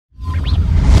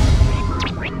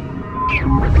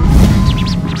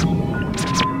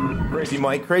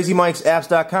Mike,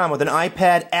 CrazyMikesapps.com with an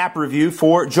iPad app review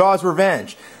for Jaw's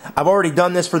Revenge. I've already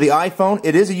done this for the iPhone.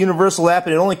 It is a universal app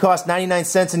and it only costs 99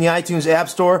 cents in the iTunes App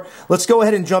Store. Let's go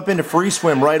ahead and jump into Free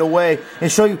Swim right away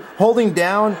and show you holding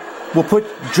down will put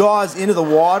Jaws into the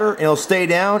water and he'll stay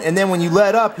down, and then when you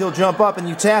let up, he'll jump up and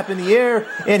you tap in the air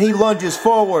and he lunges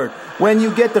forward. When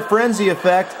you get the frenzy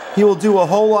effect, he will do a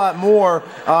whole lot more,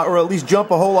 or at least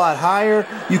jump a whole lot higher.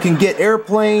 You can get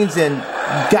airplanes and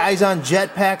guys on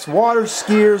jetpacks, water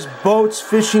skiers, boats,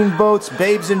 fishing boats,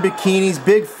 babes in bikinis,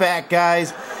 big fat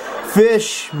guys,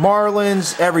 fish,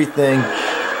 marlins, everything.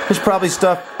 There's probably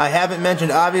stuff I haven't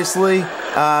mentioned, obviously,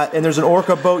 and there's an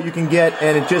orca boat you can get,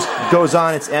 and it just goes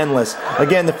on. It's endless.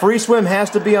 Again, the free swim has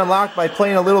to be unlocked by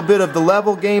playing a little bit of the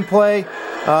level gameplay,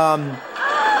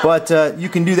 but you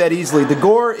can do that easily. The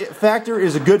gore factor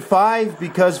is a good 5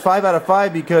 out of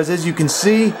 5, because as you can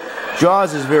see,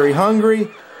 Jaws is very hungry.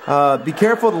 Be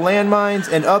careful of the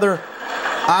landmines and other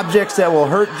objects that will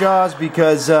hurt Jaws,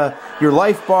 because your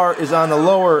life bar is on the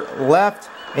lower left,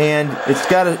 and it's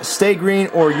got to stay green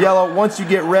or yellow. Once you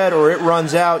get red or it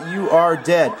runs out, you are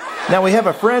dead. Now we have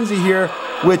a frenzy here,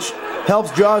 which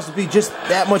helps Jaws to be just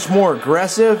that much more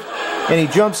aggressive, and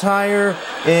he jumps higher,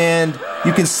 and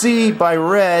you can see by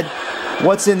red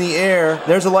what's in the air.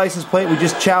 There's a license plate. We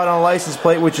just chowed on a license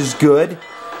plate, which is good.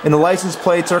 And the license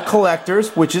plates are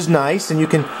collectors, which is nice, and you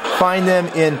can find them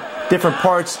in different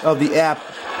parts of the app.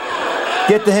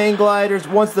 Get the hang gliders.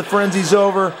 Once the frenzy's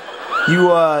over,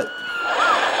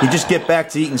 you just get back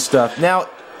to eating stuff. Now,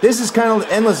 this is kind of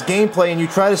endless gameplay, and you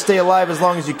try to stay alive as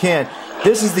long as you can.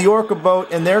 This is the orca boat,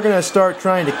 and they're going to start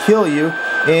trying to kill you,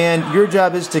 and your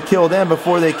job is to kill them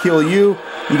before they kill you.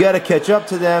 You got to catch up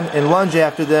to them and lunge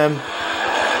after them,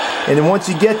 and then once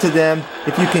you get to them,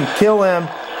 if you can kill them,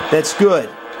 that's good,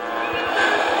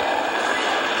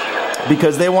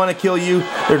 because they want to kill you.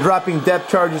 They're dropping depth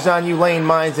charges on you, laying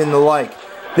mines and the like.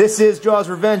 This is Jaws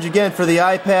Revenge again for the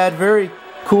iPad. Very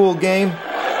cool game.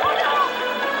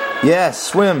 Yes,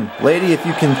 swim, lady, if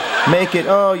you can make it.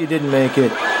 Oh, you didn't make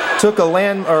it. Took a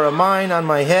mine on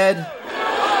my head.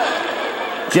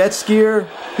 Jet skier,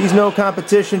 he's no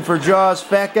competition for Jaws.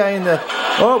 Fat guy in the...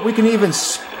 Oh, we can even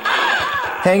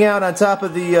hang out on top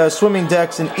of the swimming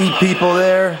decks and eat people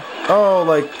there. Oh,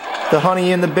 like the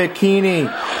honey in the bikini.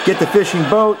 Get the fishing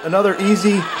boat, another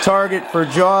easy target for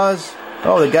Jaws.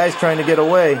 Oh, the guy's trying to get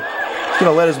away. He's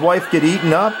going to let his wife get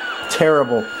eaten up?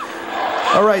 Terrible.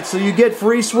 Alright, so you get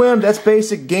free swim. That's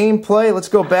basic gameplay. Let's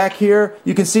go back here.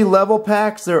 You can see level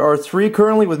packs. There are 3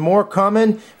 currently, with more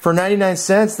coming for 99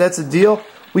 cents. That's a deal.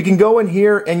 We can go in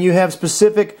here and you have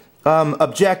specific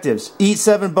objectives. Eat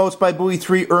 7 boats by buoy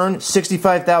 3, earn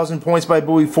 65,000 points by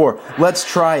buoy 4. Let's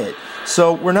try it.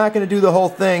 So we're not going to do the whole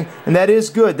thing, and that is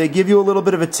good. They give you a little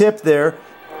bit of a tip there.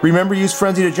 Remember, use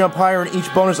Frenzy to jump higher in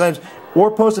each bonus items, or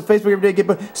post to Facebook every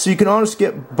day. So you can also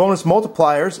get bonus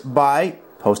multipliers by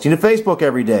posting to Facebook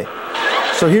every day.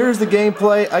 So here's the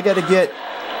gameplay. I got to get,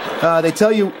 they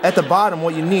tell you at the bottom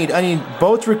what you need. I need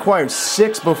boats required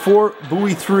 6 before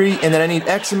buoy 3, and then I need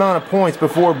X amount of points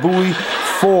before buoy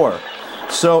 4.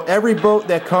 So every boat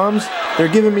that comes, they're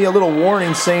giving me a little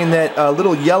warning saying that a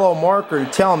little yellow marker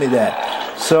telling me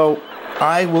that. So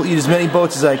I will eat as many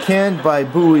boats as I can by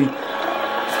buoy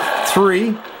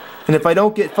 3, and if I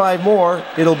don't get 5 more,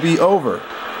 it'll be over.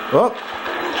 Oh.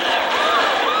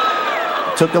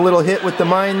 Took a little hit with the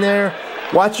mine there.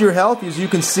 Watch your health. As you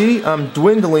can see, I'm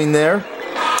dwindling there.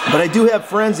 But I do have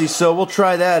frenzy, so we'll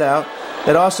try that out.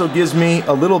 That also gives me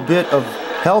a little bit of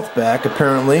health back,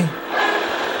 apparently.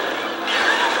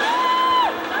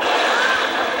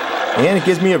 And it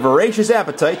gives me a voracious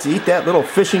appetite to eat that little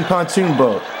fishing pontoon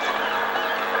boat.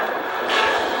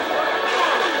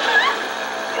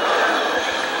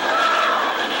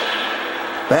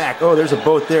 Back. Oh, there's a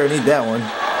boat there. I need that one.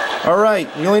 Alright,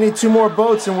 you only need 2 more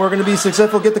boats and we're going to be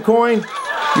successful. Get the coin.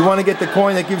 You want to get the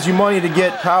coin that gives you money to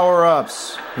get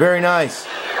power-ups. Very nice.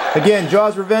 Again,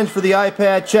 Jaws Revenge for the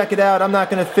iPad. Check it out. I'm not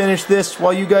going to finish this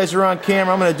while you guys are on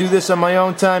camera. I'm going to do this on my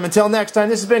own time. Until next time,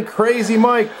 this has been Crazy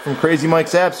Mike from Crazy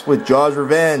Mike's Apps with Jaws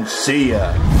Revenge. See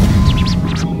ya.